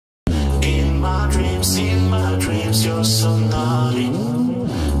dreams, in my dreams, you're so naughty.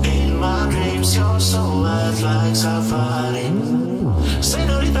 In my dreams, you're so wild like safari.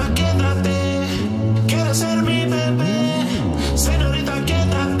 Señorita, quédate, quieres ser mi bebé. Señorita,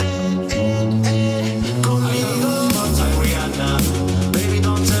 quédate, conmigo. Like Rihanna, baby,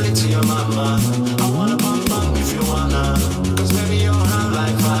 don't tell it to your mama. I wanna bump bump if you wanna, cause baby, you're hot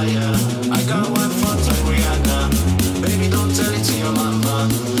like fire. I got one foot like Rihanna, baby, don't tell it to your mama.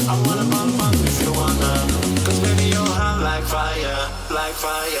 I wanna bump bump if you wanna, cause baby, you're hot like fire, like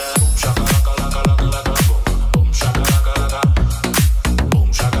fire. Shakalaka laka laka laka, boom shakalaka laka, boom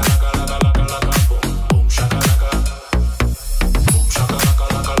shakalaka laka laka laka, boom shakalaka, boom shakalaka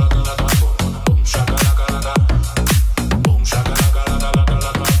laka laka laka, boom shakalaka laka, boom shakalaka laka laka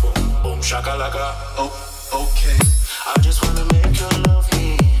laka, boom shakalaka. Oh, okay. I just wanna make you love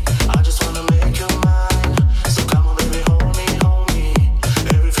me. I just wanna make you mine. So come on, baby, hold me, hold me.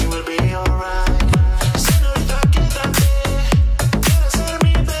 Everything will be alright. Señorita, quédate, quieres ser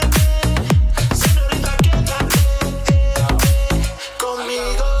mi bebé. Señorita, quédate,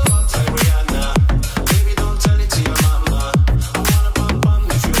 conmigo. Like Rihanna, baby, don't tell it to your mama. I wanna bump bump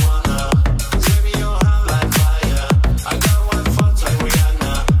if you wanna, cause baby, you're hot like fire. I got one foot like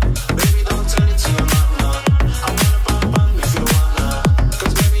Rihanna, baby, don't tell it to your mama. I wanna bump bump if you wanna,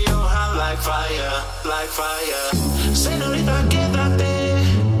 cause baby, you're hot like fire, like fire. Señorita, quédate,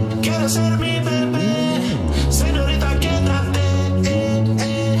 quieres ser mi bebé. Señorita, quédate,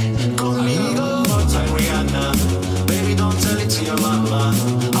 conmigo. Like Rihanna, baby, don't tell it to your mama.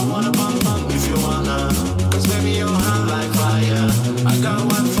 I wanna bump bump if you wanna, cause baby, you're hot like fire. I got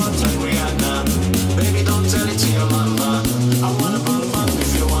one foot like Rihanna, baby, don't tell it to your mama. I wanna bump bump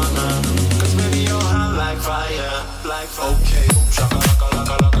if you wanna, cause baby, you're hot like fire, like fire. Okay, boom shakalaka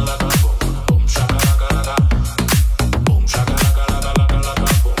laka laka laka, boom shakalaka laka, boom shakalaka laka laka laka,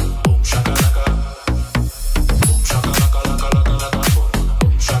 boom shakalaka, boom shakalaka laka laka laka,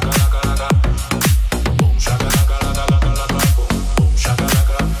 boom shakalaka laka, boom shakalaka laka laka laka, boom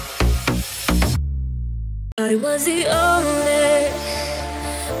shakalaka. I was the only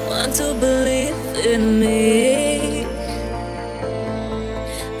one to believe in me.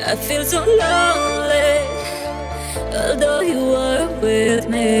 I feel so lonely, although you were with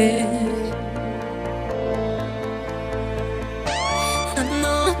me. I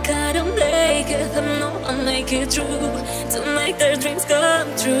know I gotta make it, I know I'll make it through, to make their dreams come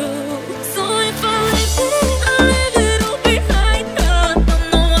true. So if I leave it, I'll leave it all behind. I don't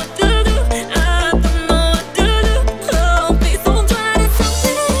know what to do, I don't know what to do. Oh, please don't try to stop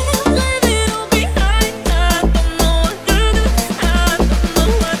me, I'll leave it all behind. I don't know what to do, I don't know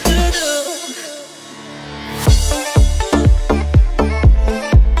what to do.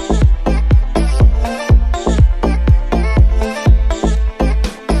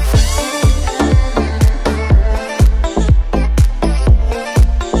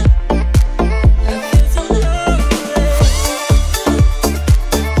 I feel so low.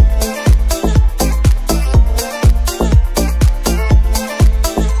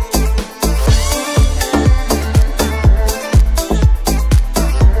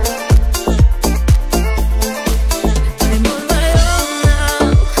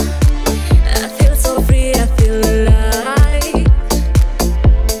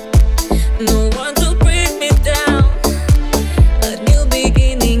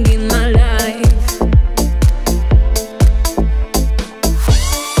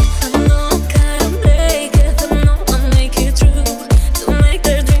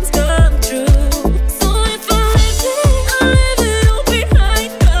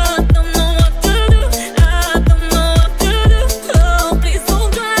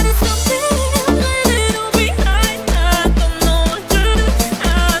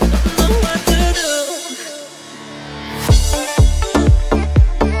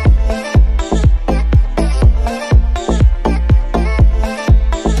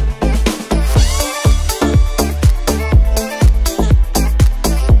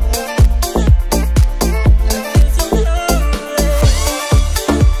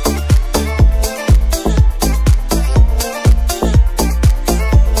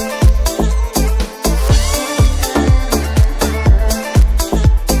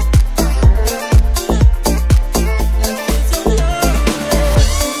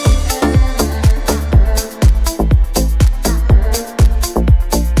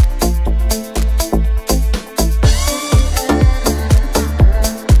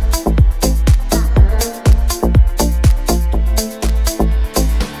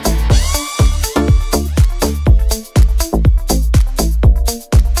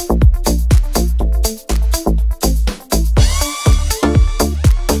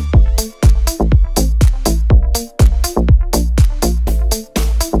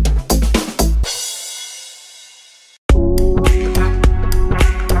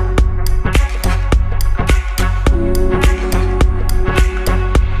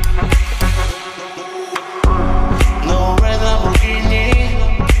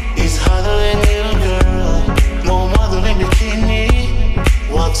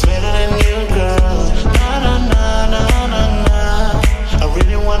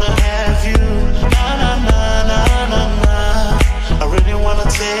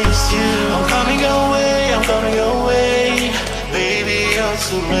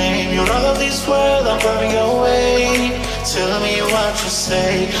 too lame. You're all of this world, I'm coming your way. Tell me what you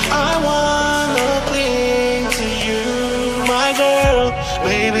say. I wanna cling to you, my girl.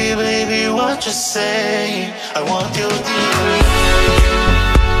 Baby, baby, what you say? I want your dear.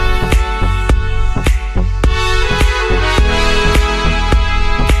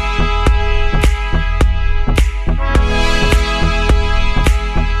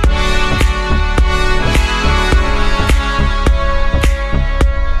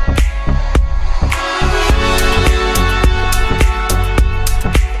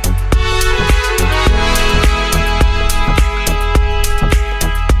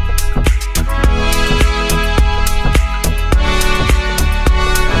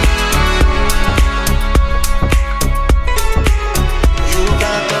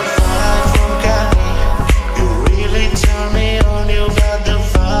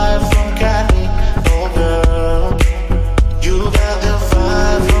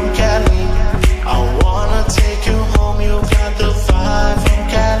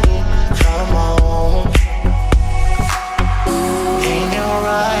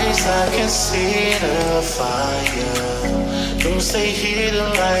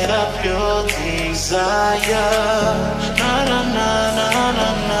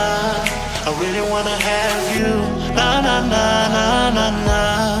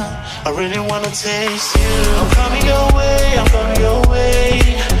 Taste you. I'm coming your way, I'm coming your way.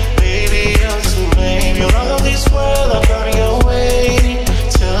 Baby, you're too lame. You're all of this world, I'm coming your way.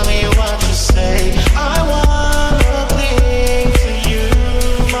 Tell me what you say. I wanna cling to you,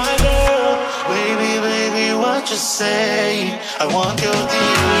 my girl. Baby, baby, what you say? I want your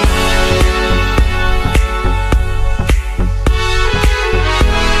dear.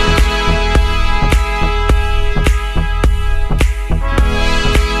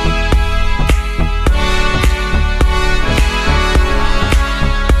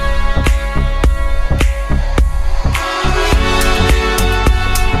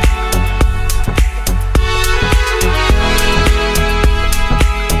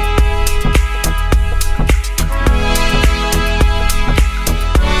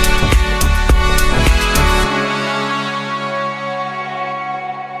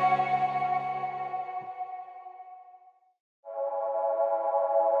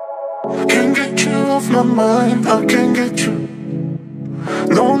 Can't get you off my mind, I can't get you.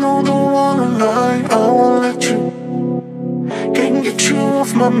 No, no, don't wanna lie, I won't let you. Can't get you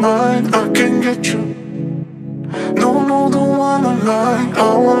off my mind, I can't get you. No, no, don't wanna lie,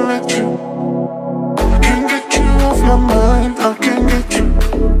 I won't let you. Can't get you off my mind, I can't get you.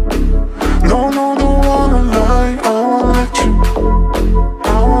 No, no, don't wanna lie, I won't let you.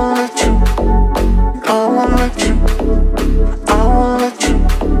 I won't let you. I won't let you. I won't let you.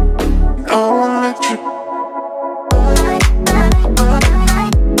 I won't let you.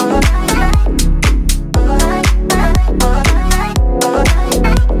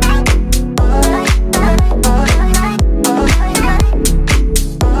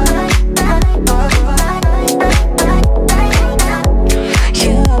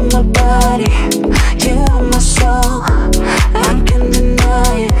 You are my body, you are my soul. I can't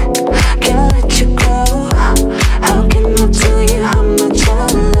deny it, can't let you go. How can I tell you how much I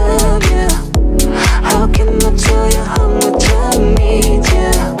love you? How can I tell you how much I need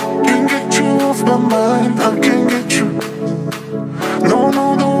you? Can't get you off my mind, I can't get you. No, no,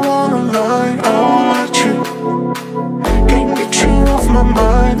 don't wanna lie, I won't let you. Can't get you off my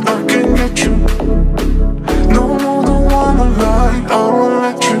mind, I can't get you. No, no, don't wanna lie, I won't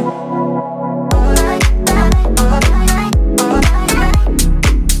let you.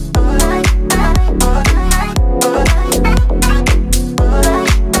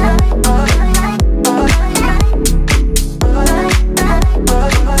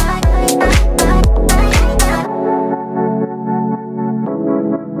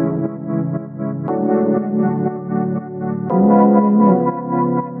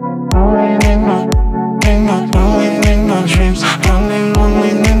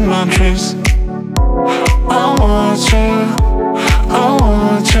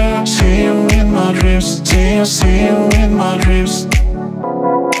 See you in my dreams.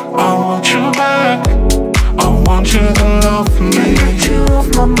 I want you back. I want you to love me. Can't get you off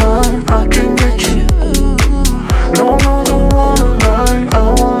my mind. I can't get you. No, no, don't wanna